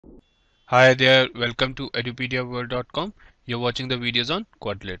Hi there, welcome to edupediaworld.com. You're watching the videos on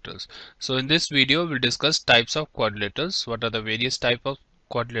quadrilaterals. So in this video, we'll discuss types of quadrilaterals. What are the various type of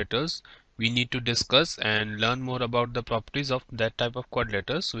quadrilaterals we need to discuss and learn more about the properties of that type of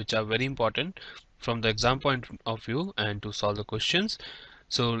quadrilaterals, which are very important from the exam point of view and to solve the questions.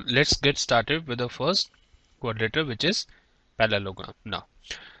 So let's get started with the first quadrilateral, which is parallelogram.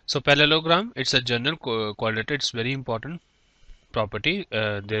 So parallelogram, it's a general quadrilateral. It's very important property,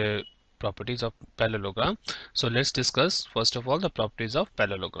 the properties of parallelogram. So let's discuss first of all the properties of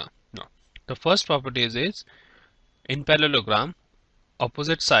parallelogram. Now, the first property is in parallelogram,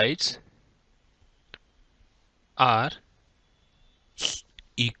 opposite sides are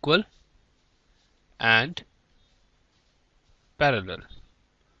equal and parallel.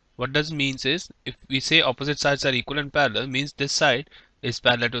 What does means is, if we say opposite sides are equal and parallel, means this side is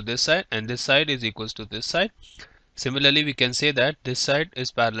parallel to this side and this side is equals to this side. Similarly, we can say that this side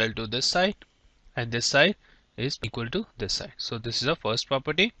is parallel to this side and this side is equal to this side. So this is the first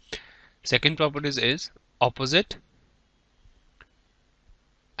property. Second property is opposite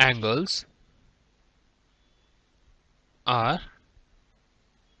angles are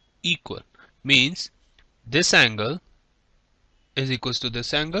equal. Means this angle is equals to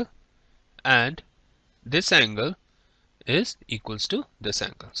this angle and this angle is equals to this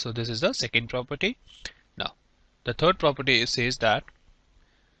angle. So this is the second property. Now the third property says that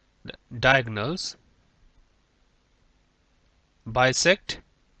the diagonals bisect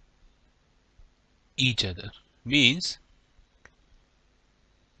each other. Means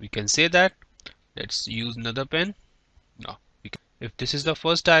we can say that, let's use another pen. Now if this is the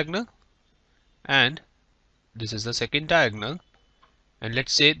first diagonal and this is the second diagonal, and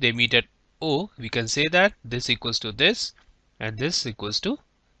let's say they meet at O, we can say that this equals to this and this equals to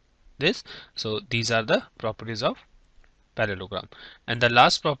this. So these are the properties of parallelogram. And the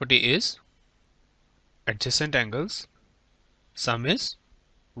last property is adjacent angles sum is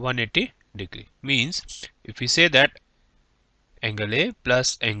 180 degree. Means if we say that angle A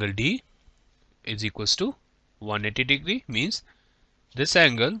plus angle D is equals to 180 degree, means this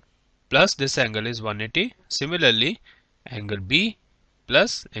angle plus this angle is 180. Similarly, angle B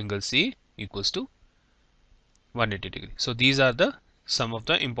plus angle C equals to 180 degree. So these are the some of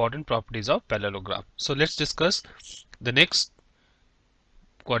the important properties of parallelogram. So let's discuss the next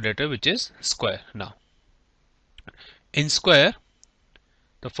quadrilateral, which is square. Now in square,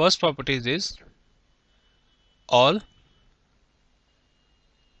 the first property is all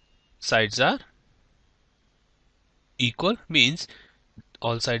sides are equal. Means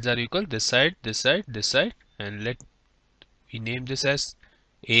all sides are equal, this side, this side, this side, and let we name this as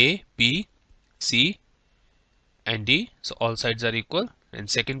A, B, C and D. So all sides are equal. And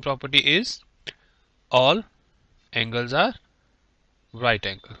second property is all angles are right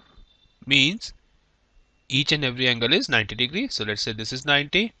angle. Means each and every angle is 90 degrees. So let's say this is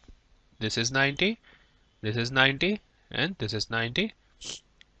 90, this is 90, this is 90 and this is 90.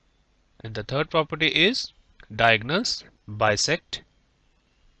 And the third property is diagonals bisect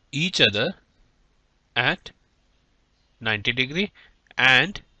each other at 90 degree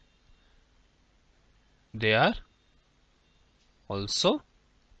and they are also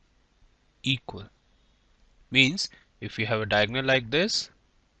equal. Means if we have a diagonal like this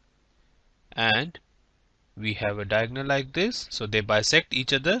and we have a diagonal like this, so they bisect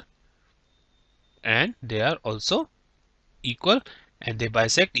each other and they are also equal and they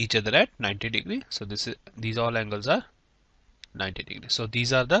bisect each other at 90 degree. So these all angles are 90 degree. So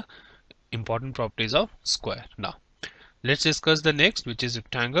these are the important properties of square. Now let's discuss the next, which is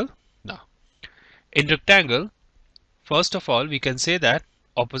rectangle. Now in rectangle, first of all we can say that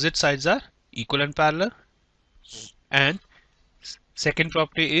opposite sides are equal and parallel, and second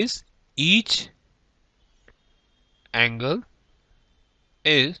property is each angle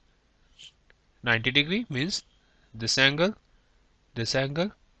is 90 degree. Means this angle, this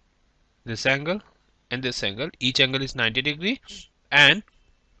angle, this angle and this angle, each angle is 90 degree. And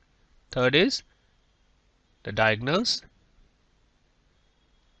third is the diagonals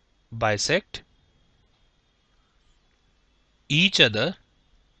bisect each other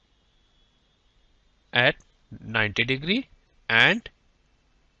at 90 degree and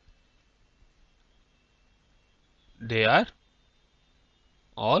they are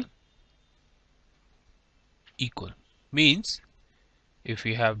all equal. Means if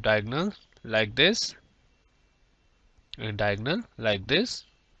we have diagonal like this and diagonal like this,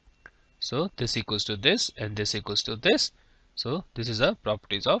 so this equals to this and this equals to this. So this is the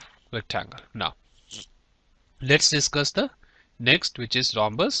properties of rectangle. Now let's discuss the next, which is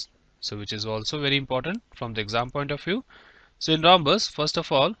rhombus. So which is also very important from the exam point of view. So in rhombus, first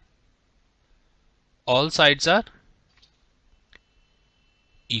of all all sides are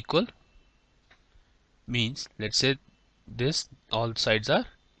equal, means let's say this all sides are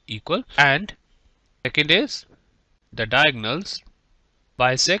equal, and second is the diagonals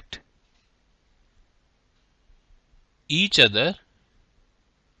bisect each other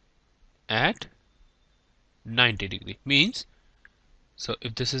at 90 degree, means so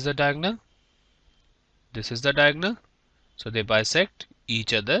if this is the diagonal, this is the diagonal, so they bisect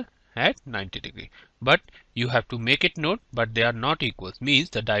each other at 90 degree. But you have to make it note, but they are not equal, means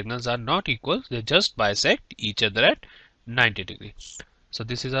the diagonals are not equal, they just bisect each other at 90 degree. So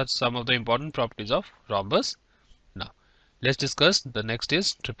this is some of the important properties of rhombus. Now let's discuss the next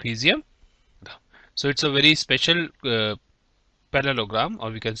is trapezium. So it's a very special parallelogram, or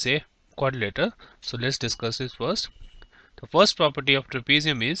we can say quadrilateral. So let's discuss this first. The first property of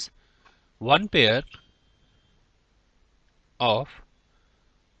trapezium is one pair of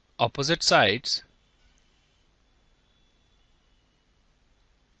opposite sides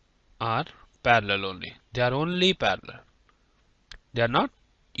are parallel only. They are only parallel. They are not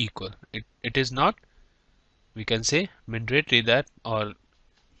equal. It is not, we can say, mandatory that, or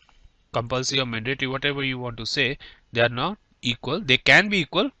compulsory or mandatory, whatever you want to say, they are not equal. They can be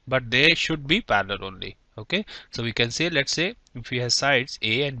equal, but they should be parallel only. Okay, so we can say, let's say if we have sides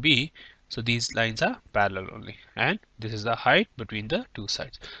A and B, so these lines are parallel only, and this is the height between the two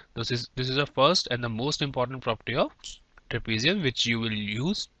sides. This is the first and the most important property of trapezium, which you will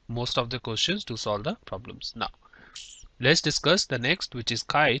use most of the questions to solve the problems. Now let's discuss the next, which is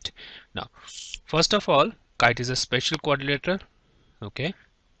kite. Now first of all, kite is a special quadrilateral. Okay,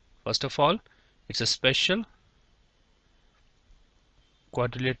 first of all, it's a special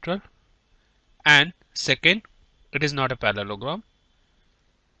quadrilateral, and second, it is not a parallelogram.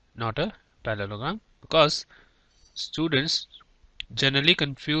 Not a parallelogram, because students generally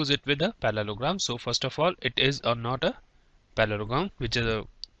confuse it with a parallelogram. So first of all, it is not a parallelogram, which is a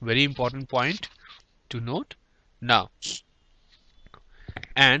very important point to note. Now,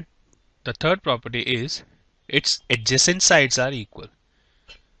 and the third property is its adjacent sides are equal.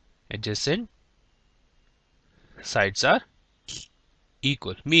 Adjacent sides are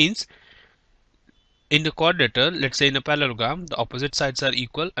equal, means in the quadrilateral, let's say in a parallelogram, the opposite sides are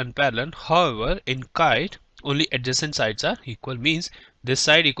equal and parallel. However, in kite, only adjacent sides are equal, means this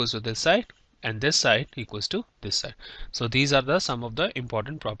side equals to this side and this side equals to this side. So these are some of the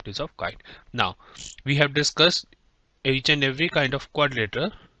important properties of kite. Now we have discussed each and every kind of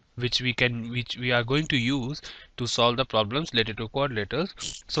quadrilateral which we are going to use to solve the problems related to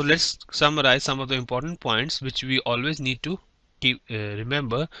quadrilaterals. So let's summarize some of the important points which we always need to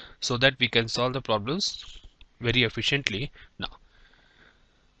remember, so that we can solve the problems very efficiently. Now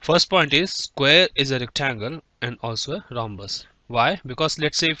first point is square is a rectangle and also a rhombus. Why? Because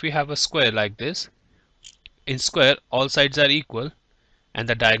let's say if we have a square like this, in square all sides are equal and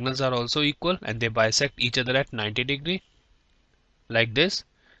the diagonals are also equal and they bisect each other at 90 degree like this.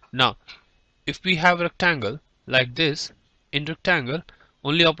 Now if we have a rectangle like this, in rectangle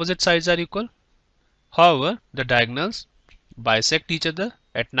only opposite sides are equal, however the diagonals bisect each other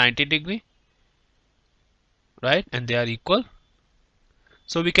at 90 degree, right, and they are equal.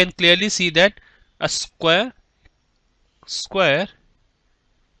 So we can clearly see that a square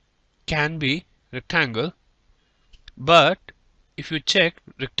can be rectangle, but if you check,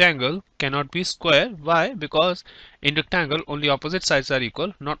 rectangle cannot be square. Why? Because in rectangle only opposite sides are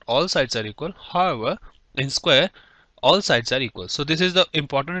equal, not all sides are equal. However in square all sides are equal. So this is the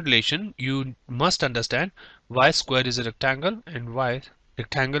important relation. You must understand why square is a rectangle and why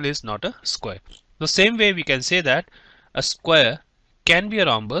rectangle is not a square. The same way we can say that a square can be a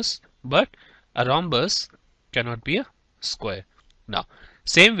rhombus, but a rhombus cannot be a square. Now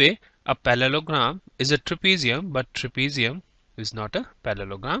same way a parallelogram is a trapezium, but trapezium is not a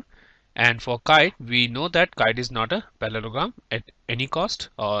parallelogram. And for kite, we know that kite is not a parallelogram at any cost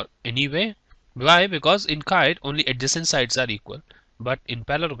or any way. Why? Because in kite only adjacent sides are equal, but in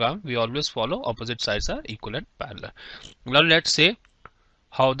parallelogram we always follow opposite sides are equal and parallel. Now let's say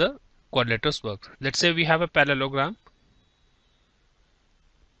how the quadrilaterals work. Let's say we have a parallelogram.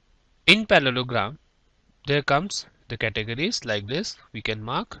 In parallelogram there comes the categories like this. We can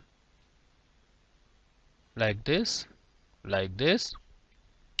mark like this, like this.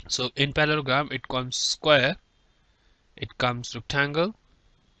 So in parallelogram it comes square, it comes rectangle,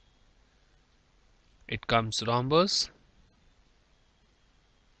 it comes rhombus,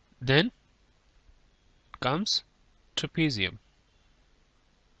 then comes trapezium,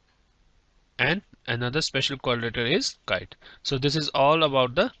 and another special quadrilateral is kite. So this is all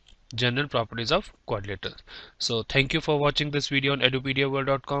about the general properties of quadrilaterals. So thank you for watching this video on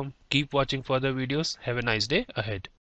edupediaworld.com. Keep watching further videos. Have a nice day ahead.